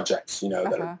with projects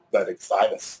that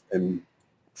excite us, and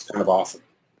it's kind of awesome.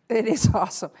 It is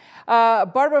awesome.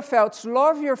 Barbara Feltz,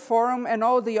 love your forum and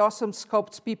all the awesome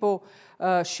sculpts people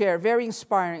share. Very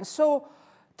inspiring. So,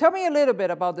 tell me a little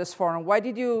bit about this forum. Why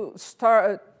did you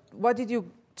start? What did you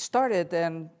started,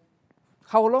 and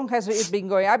how long has it been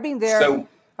going? I've been there,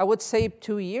 I would say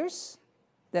 2 years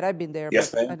that I've been there.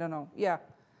 Yes, but I don't know. Yeah.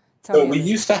 So we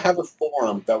used to have a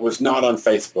forum that was not on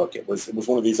Facebook. It was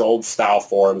one of these old style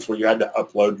forums where you had to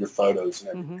upload your photos and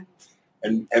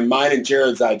everything. And mine and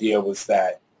Jared's idea was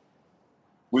that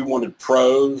we wanted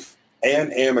pros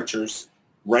and amateurs,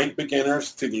 ranked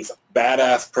beginners to these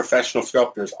badass professional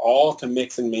sculptors, all to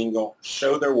mix and mingle,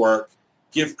 show their work,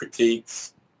 give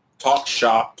critiques, talk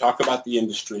shop, talk about the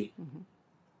industry,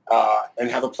 and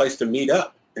have a place to meet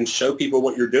up and show people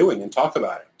what you're doing and talk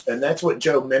about it. And that's what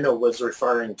Joe Minna was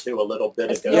referring to a little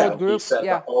bit ago. He said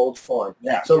the old forum.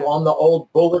 Yeah. So on the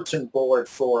old bulletin board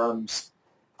forums,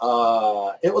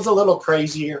 It was a little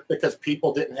crazier because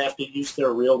people didn't have to use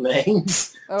their real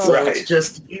names. So it's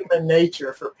just human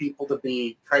nature for people to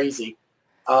be crazy.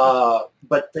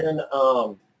 But then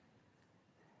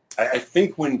I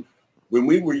think when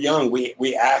we were young,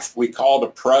 we called a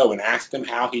pro and asked him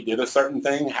how he did a certain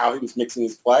thing, how he was mixing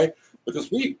his clay.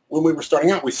 Because when we were starting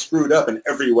out, we screwed up in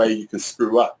every way you can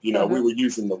screw up. You know, we were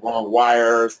using the wrong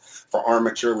wires for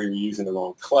armature. We were using the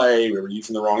wrong clay. We were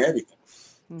using the wrong everything.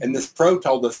 Mm-hmm. And this pro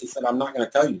told us, he said, I'm not going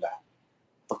to tell you that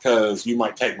because you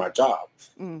might take my job.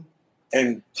 Mm.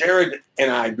 And Jared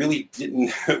and I really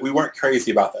we weren't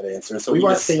crazy about that answer. And so we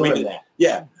weren't feeling that.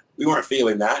 Yeah, we weren't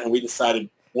feeling that. And we decided,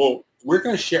 well, we're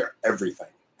going to share everything.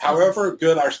 However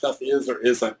good our stuff is or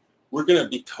isn't, we're going to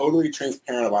be totally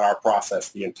transparent about our process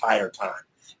the entire time.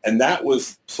 And that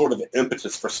was sort of the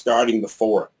impetus for starting the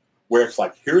forum, where it's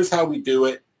like, here's how we do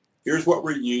it. Here's what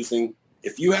we're using.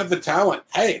 If you have the talent,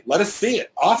 hey, let us see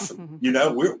it. Awesome. Mm-hmm. You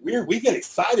know, we get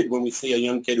excited when we see a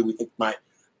young kid who we think might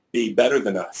be better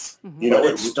than us. Mm-hmm. You know,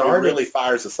 it really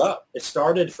fires us up. It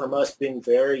started from us being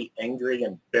very angry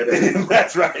and bitter.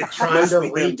 That's right. Trying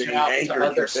to reach out to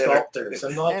other sculptors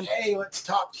and like, hey, let's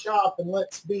talk shop and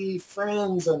let's be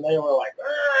friends. And they were like,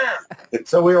 argh.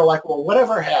 So we were like, well,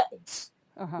 whatever happens,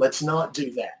 let's not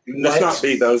do that. Let's not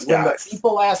be those guys. When the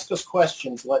people ask us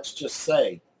questions, let's just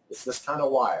say, it's this kind of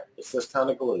wire. It's this kind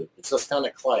of glue. It's this kind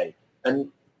of clay.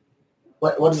 And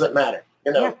what does it matter?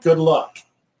 You know, good luck.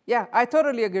 Yeah, I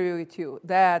totally agree with you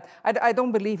that I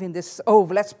don't believe in this,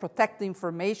 let's protect the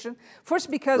information. First,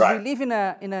 because we live in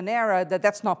an era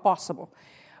that's not possible.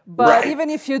 But even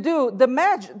if you do, the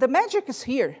magic is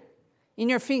here in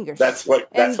your fingers. That's what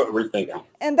we're thinking.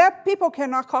 And that people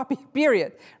cannot copy,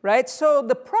 period, right? So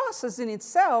the process in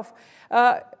itself,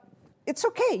 it's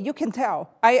okay, you can tell.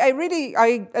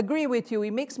 I agree with you.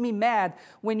 It makes me mad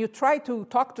when you try to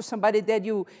talk to somebody that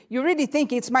you really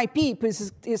think it's my peep,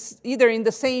 is either in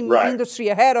the same industry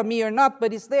ahead of me or not,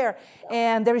 but it's there.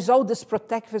 And there is all this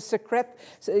protective secret,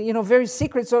 you know, very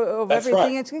secrets of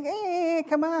everything. It's like, hey,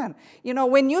 come on. You know,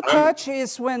 when you touch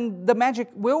is when the magic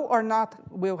will or not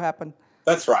will happen.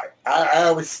 That's right. I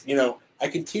always, you know, I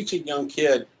can teach a young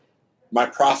kid my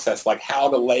process, like how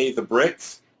to lay the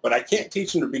bricks, but I can't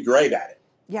teach him to be great at it.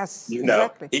 Yes, you know,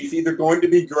 exactly. He's either going to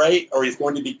be great or he's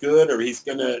going to be good or he's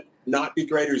going to not be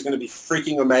great or he's going to be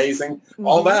freaking amazing. Mm-hmm.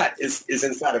 All that is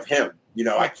inside of him. You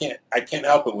know, I can't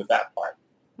help him with that part.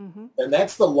 Mm-hmm. And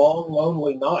that's the long,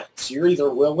 lonely nights. You're either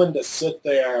willing to sit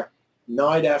there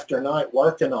night after night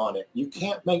working on it. You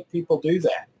can't make people do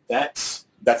that. That's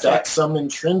right. Some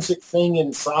intrinsic thing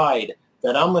inside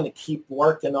that I'm going to keep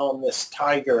working on this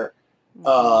tiger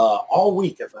all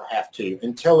week if I have to,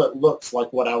 until it looks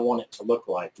like what I want it to look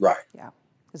like. Right. Yeah,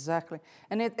 exactly.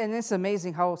 And it's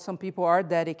amazing how some people are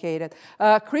dedicated.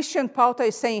 Christian Pauta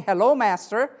is saying, hello,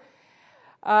 master.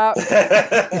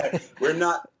 We're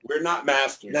not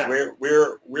masters. No.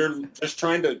 We're just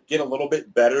trying to get a little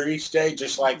bit better each day,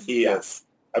 just like he is.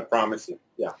 I promise you.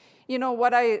 Yeah. You know,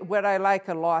 what I like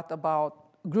a lot about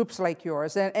groups like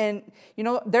yours, and you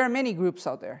know, there are many groups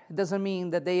out there. It doesn't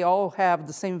mean that they all have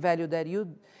the same value that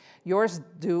yours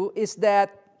do, is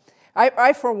that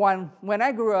I for one, when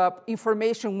I grew up,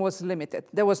 information was limited.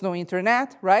 There was no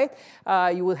internet, right?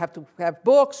 You would have to have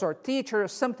books or teachers or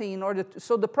something in order to,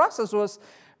 so the process was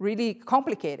really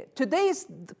complicated. Today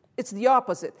it's the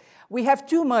opposite. We have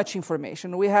too much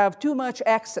information. We have too much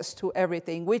access to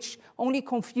everything, which only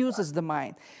confuses the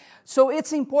mind. So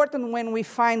it's important when we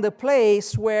find a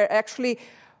place where actually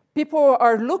people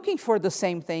are looking for the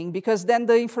same thing, because then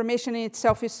the information in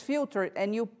itself is filtered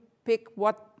and you pick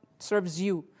what serves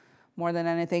you more than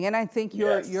anything. And I think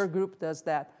your group does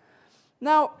that.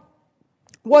 Now,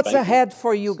 what's ahead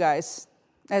for you guys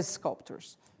as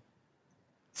sculptors?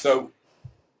 So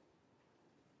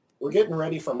we're getting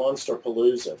ready for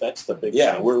Monsterpalooza. That's the big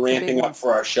thing. We're ramping up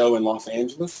for our show in Los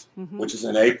Angeles, which is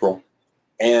in April.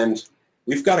 And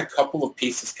we've got a couple of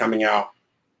pieces coming out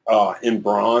in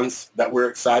bronze that we're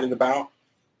excited about.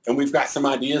 And we've got some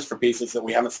ideas for pieces that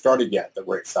we haven't started yet that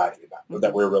we're excited about, or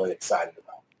that we're really excited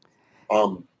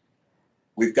about.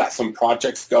 We've got some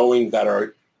projects going that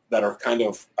are kind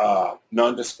of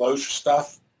non-disclosure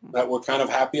stuff that we're kind of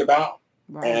happy about.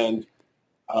 Right. And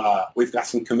we've got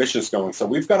some commissions going. So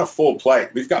we've got a full plate.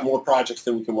 We've got more projects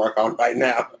than we can work on right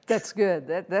now. That's good.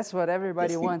 That's what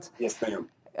everybody wants. Yes, ma'am.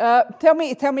 Tell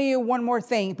me one more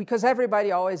thing, because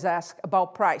everybody always asks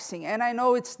about pricing, and I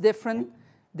know it's different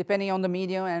depending on the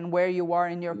medium and where you are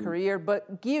in your career,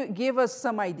 but give us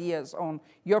some ideas on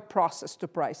your process to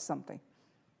price something.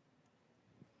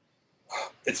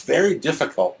 It's very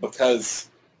difficult because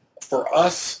for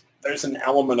us, there's an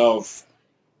element of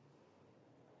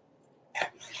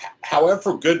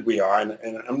however good we are,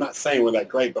 and I'm not saying we're that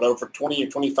great, but over 20 or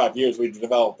 25 years, we've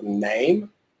developed a name,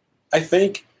 I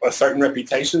think, a certain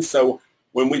reputation. So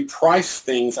when we price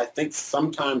things, I think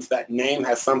sometimes that name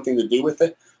has something to do with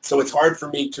it. So it's hard for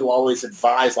me to always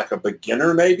advise like a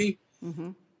beginner maybe. Mm-hmm.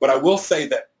 But I will say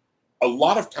that a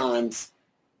lot of times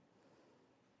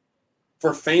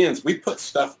for fans,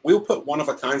 we'll put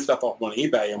one-of-a-kind stuff up on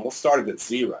eBay and we'll start it at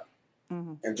zero.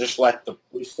 Mm-hmm. And just let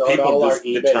we start all our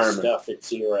eBay stuff at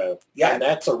zero. Yeah, and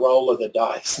that's a roll of the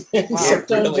dice.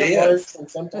 Sometimes it works,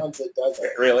 and sometimes it doesn't.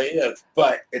 It really is,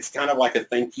 but it's kind of like a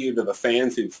thank you to the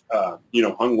fans who've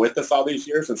hung with us all these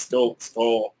years and still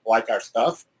like our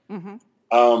stuff. Mm-hmm.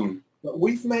 But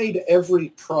we've made every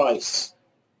price.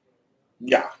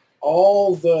 Yeah,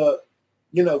 all the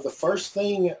first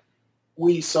thing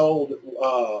we sold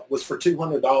was for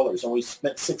 $200, and we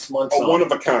spent 6 months on one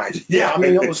of a kind. Yeah, I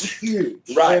mean, it was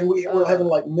huge. Right. And we were having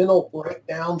like mental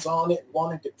breakdowns on it,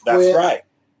 wanted to quit. That's right.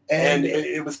 And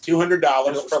it was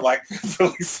 $200 for like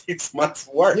 6 months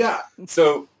worth. Yeah.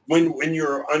 So when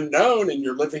you're unknown and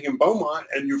you're living in Beaumont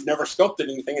and you've never sculpted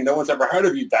anything and no one's ever heard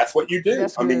of you, that's what you do.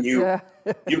 That's I mean,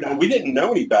 we didn't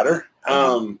know any better.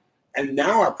 And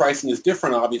now our pricing is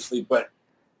different, obviously, but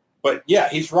yeah,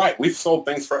 he's right. We've sold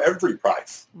things for every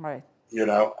price. Right.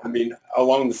 I mean,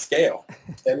 along the scale.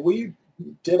 And we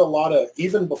did a lot of,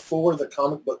 even before the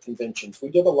comic book conventions, we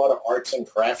did a lot of arts and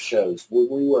craft shows where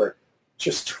we were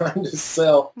just trying to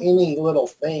sell any little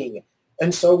thing.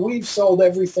 And so we've sold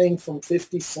everything from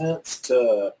 50 cents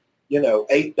to,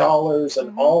 $8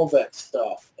 and all that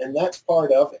stuff. And that's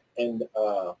part of it. And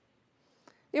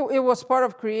it was part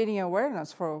of creating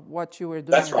awareness for what you were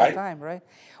doing at the time, right?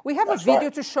 We have a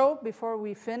video to show before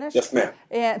we finish. Yes, ma'am.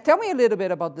 And tell me a little bit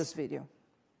about this video.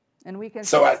 And we can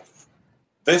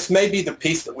this may be the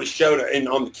piece that we showed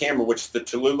on the camera, which is the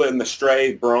Tallulah and the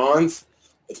Stray bronze.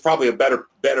 It's probably a better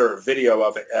video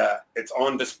of it. It's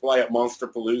on display at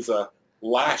Monsterpalooza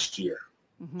last year,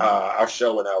 our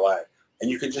show in LA. And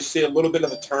you can just see a little bit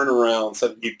of the turnaround so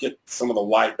that you get some of the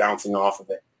light bouncing off of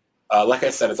it. Like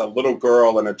I said, it's a little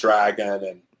girl and a dragon,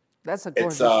 and that's a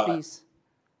gorgeous piece.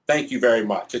 Thank you very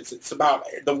much. It's about,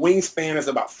 the wingspan is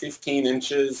about 15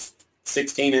 inches,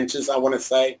 16 inches, I want to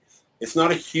say. It's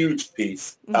not a huge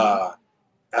piece, but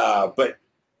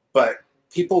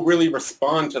people really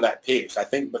respond to that piece. I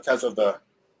think because of the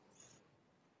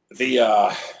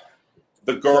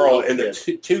girl and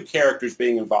the two characters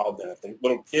being involved in it, the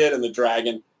little kid and the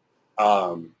dragon.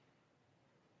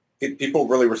 People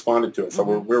really responded to it, so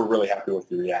we're really happy with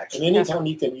the reaction. And anytime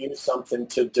you can use something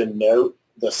to denote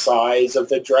the size of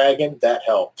the dragon, that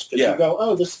helps. Because you go,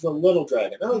 oh, this is a little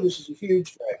dragon. Oh, this is a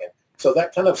huge dragon. So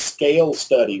that kind of scale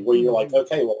study where you're like,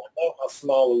 okay, well, I know how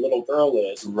small a little girl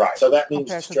is. Right. So that means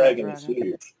this dragon is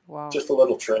huge. Wow. Just a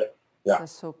little trick. Yeah.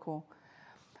 That's so cool.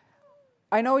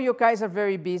 I know you guys are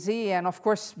very busy and, of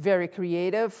course, very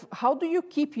creative. How do you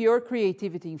keep your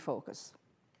creativity in focus?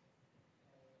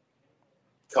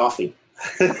 Coffee.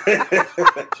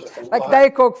 Like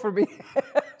Diet Coke for me.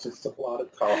 Just a lot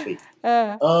of coffee.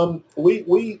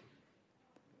 We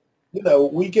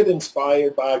get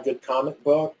inspired by a good comic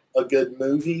book, a good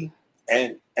movie,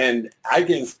 and I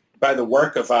get by the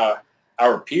work of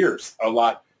our peers a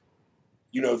lot.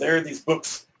 There are these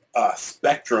books,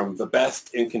 Spectrum, the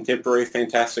best in contemporary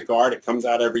fantastic art. It comes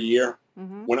out every year.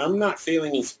 Mm-hmm. When I'm not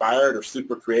feeling inspired or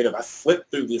super creative, I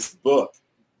flip through this book,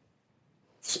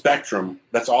 Spectrum.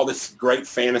 That's all this great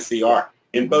fantasy art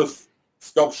in both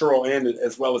sculptural and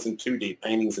as well as in 2D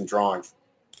paintings and drawings.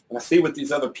 And I see what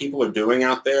these other people are doing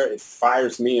out there. It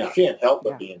fires me up. You can't help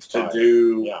but be inspired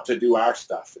to do our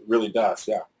stuff. It really does.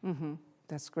 Yeah. Mm-hmm.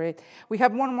 That's great. We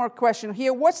have one more question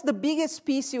here. What's the biggest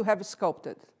piece you have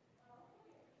sculpted?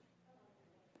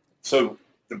 So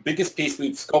the biggest piece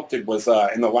we've sculpted was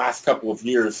in the last couple of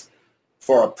years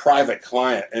for a private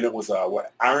client, and it was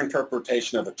our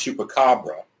interpretation of a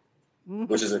chupacabra,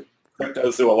 which is a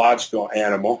cryptozoological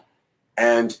animal,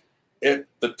 and the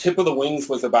tip of the wings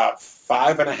was about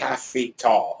 5.5 feet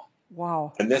tall.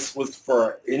 Wow! And this was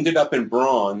ended up in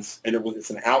bronze, and it's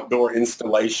an outdoor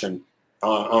installation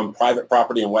on private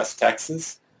property in West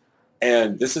Texas,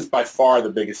 and this is by far the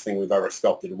biggest thing we've ever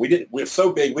sculpted. We're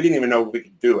so big we didn't even know we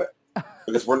could do it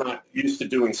because we're not used to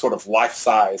doing sort of life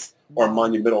size or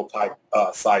monumental type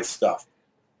size stuff.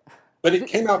 But it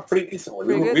came out pretty decently.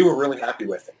 We were really happy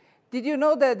with it. Did you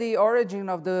know that the origin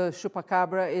of the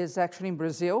chupacabra is actually in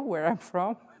Brazil, where I'm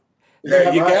from?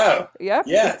 There you go. Yeah,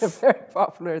 yes, it's very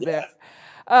popular there.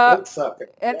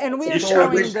 And we are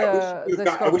showing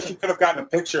the I wish you could have gotten a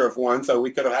picture of one so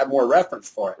we could have had more reference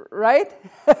for it. Right?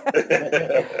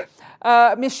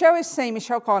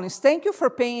 Michelle Collins, thank you for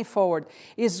paying it forward.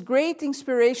 It's great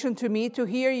inspiration to me to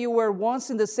hear you were once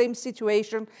in the same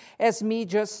situation as me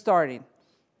just starting.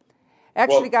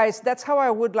 Actually, guys, that's how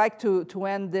I would like to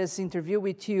end this interview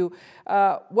with you.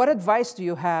 What advice do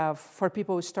you have for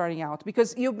people starting out?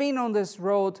 Because you've been on this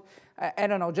road, I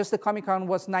don't know, just the Comic-Con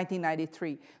was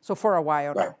 1993, so for a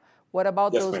while now. What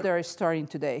about those that are starting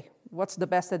today? What's the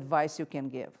best advice you can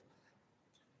give?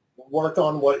 Work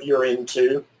on what you're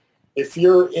into. If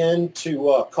you're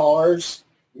into cars,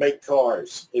 make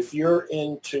cars. If you're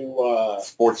into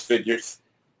sports figures,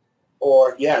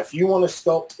 or if you want to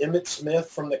sculpt Emmett Smith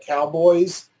from the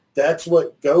Cowboys,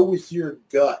 go with your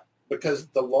gut, because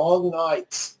the long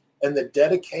nights and the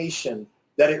dedication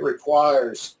that it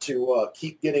requires to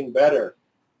keep getting better,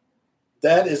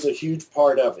 that is a huge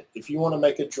part of it. If you want to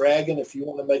make a dragon, if you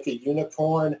want to make a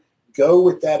unicorn, go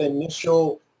with that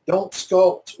initial. Don't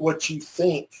sculpt what you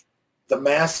think the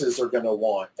masses are going to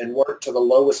want and work to the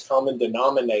lowest common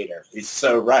denominator. He's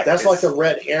so right. That's like a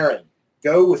red herring.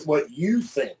 Go with what you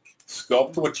think.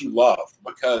 Sculpt what you love,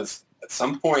 because at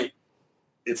some point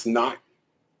the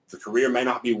career may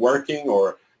not be working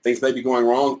or things may be going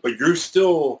wrong, but you're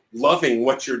still loving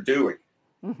what you're doing.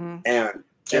 Mm-hmm. And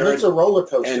it's a roller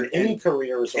coaster. Any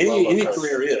career is a roller coaster. Any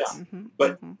career is. Yeah.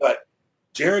 Mm-hmm. But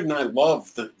Jared and I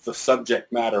love the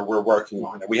subject matter we're working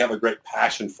on, and we have a great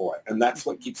passion for it. And that's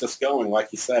what keeps us going, like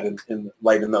you said, in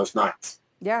late in those nights.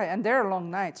 Yeah, and they're long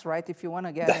nights, right? If you want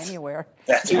to get anywhere.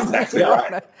 That's exactly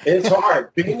right. It's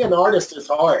hard. Being an artist is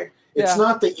hard. It's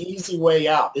not the easy way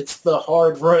out. It's the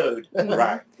hard road.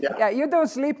 Right. Yeah, you don't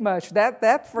sleep much.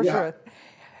 That for sure.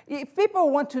 If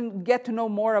people want to get to know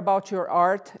more about your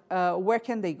art, where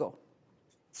can they go?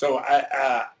 So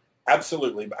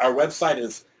absolutely. Our website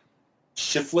is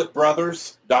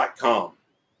shiflettbrothers.com.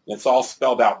 It's all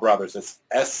spelled out, brothers. It's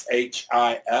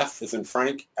SHIF as in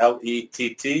Frank,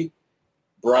 LETT,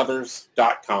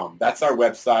 brothers.com. That's our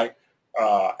website.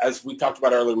 As we talked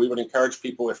about earlier, we would encourage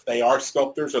people, if they are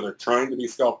sculptors or they're trying to be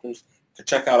sculptors, to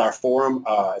check out our forum.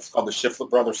 It's called the Shiflett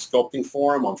Brothers Sculpting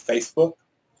Forum on Facebook.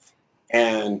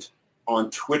 And on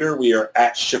Twitter, we are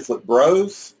at Shiflett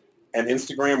Bros. And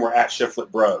Instagram, we're at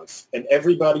Shiflett Bros. And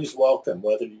everybody's welcome,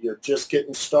 whether you're just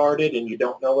getting started and you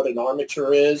don't know what an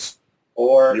armature is,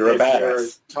 or you're you're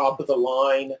top of the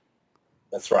line.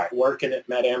 That's right. Working at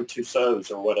Madame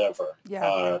Tussauds or whatever.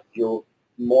 Yeah. You're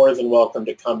more than welcome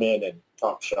to come in and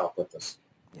talk shop with us.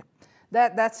 Yeah.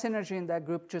 That synergy in that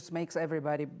group just makes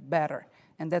everybody better.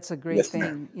 And that's a great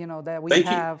thing, that we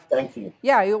have. Thank you.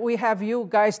 Yeah, we have you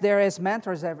guys there as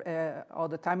mentors all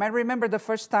the time. I remember the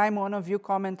first time one of you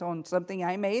commented on something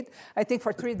I made. I think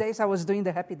for 3 days I was doing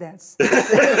the happy dance. Thank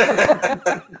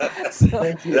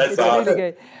you. That's awesome. Really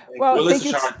good. Well,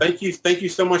 listen, Sean, thank you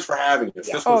so much for having us.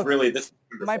 Yeah. This was really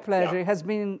my pleasure. It has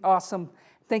been awesome.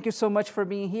 Thank you so much for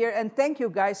being here. And thank you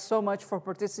guys so much for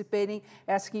participating,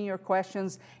 asking your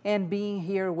questions, and being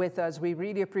here with us. We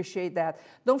really appreciate that.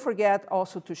 Don't forget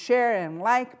also to share and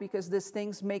like, because these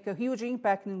things make a huge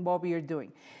impact in what we are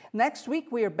doing. Next week,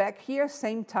 we are back here,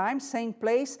 same time, same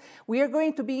place. We are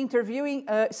going to be interviewing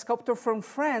a sculptor from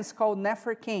France called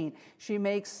Nefer Kane. She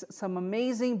makes some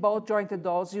amazing ball-jointed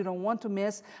dolls you don't want to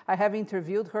miss. I have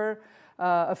interviewed her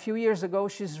a few years ago.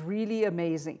 She's really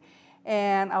amazing.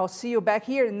 And I'll see you back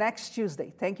here next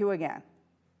Tuesday. Thank you again.